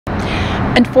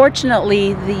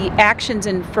Unfortunately, the actions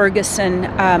in Ferguson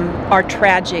are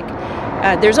tragic.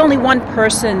 There's only one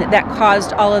person that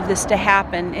caused all of this to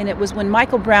happen, and it was when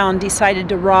Michael Brown decided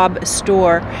to rob a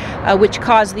store, which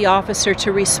caused the officer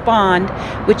to respond,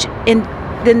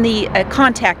 then the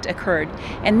contact occurred.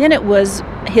 And then it was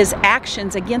his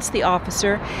actions against the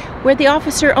officer, where the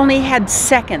officer only had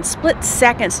seconds, split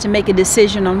seconds, to make a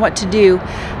decision on what to do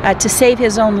to save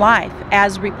his own life,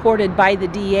 as reported by the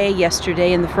DA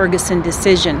yesterday in the Ferguson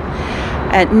decision.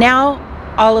 Now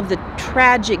all of the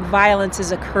tragic violence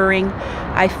is occurring.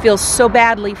 I feel so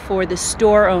badly for the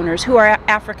store owners who are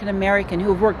African American,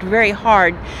 who have worked very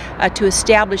hard to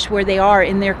establish where they are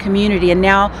in their community, and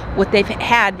now what they've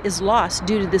had is lost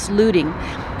due to this looting.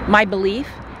 My belief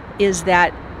is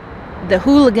that the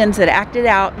hooligans that acted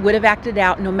out would have acted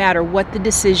out no matter what the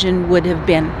decision would have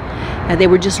been. They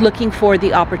were just looking for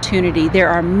the opportunity. There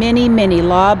are many, many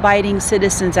law-abiding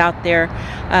citizens out there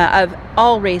of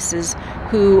all races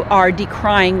who are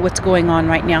decrying what's going on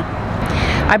right now.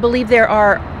 I believe there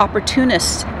are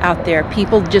opportunists out there,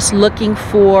 people just looking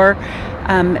for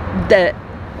the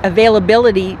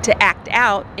availability to act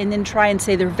out and then try and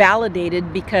say they're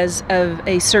validated because of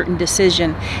a certain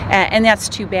decision, and that's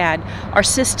too bad. Our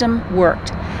system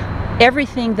worked.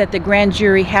 Everything that the grand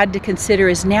jury had to consider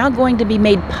is now going to be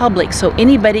made public, so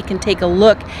anybody can take a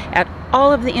look at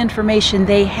all of the information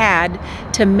they had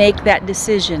to make that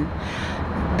decision.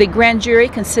 The grand jury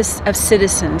consists of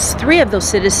citizens. 3 of those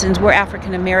citizens were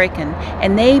African American,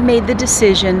 and they made the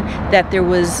decision that there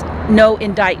was no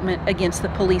indictment against the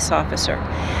police officer.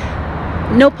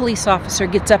 No police officer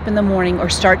gets up in the morning or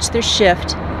starts their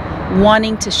shift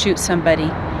wanting to shoot somebody.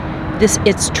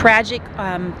 It's tragic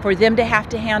for them to have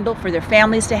to handle, for their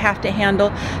families to have to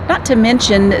handle, not to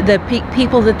mention the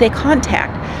people that they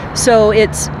contact. So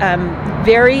it's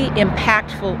very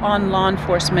impactful on law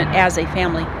enforcement as a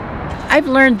family. I've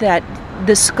learned that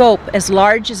the scope, as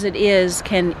large as it is,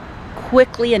 can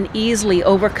quickly and easily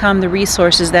overcome the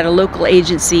resources that a local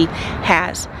agency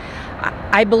has.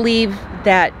 I believe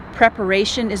that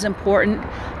preparation is important,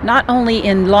 not only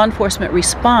in law enforcement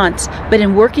response, but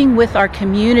in working with our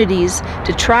communities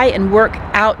to try and work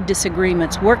out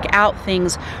disagreements, work out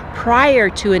things prior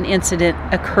to an incident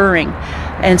occurring.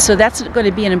 And so that's going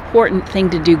to be an important thing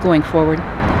to do going forward.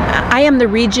 I am the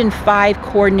Region 5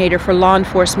 coordinator for law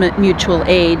enforcement mutual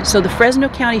aid. So the Fresno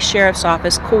County Sheriff's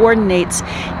Office coordinates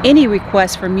any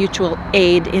request for mutual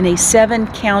aid in a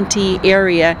 7-county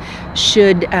area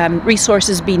should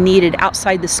resources be needed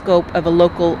outside the scope of a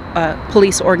local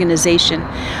police organization.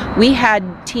 We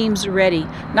had teams ready,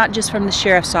 not just from the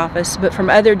Sheriff's Office, but from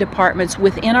other departments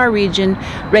within our region,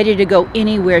 ready to go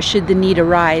anywhere should the need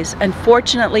arise.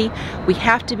 Unfortunately, we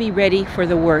have to be ready for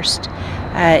the worst,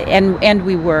 and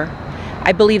we were.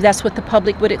 I believe that's what the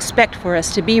public would expect for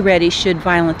us, to be ready should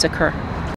violence occur.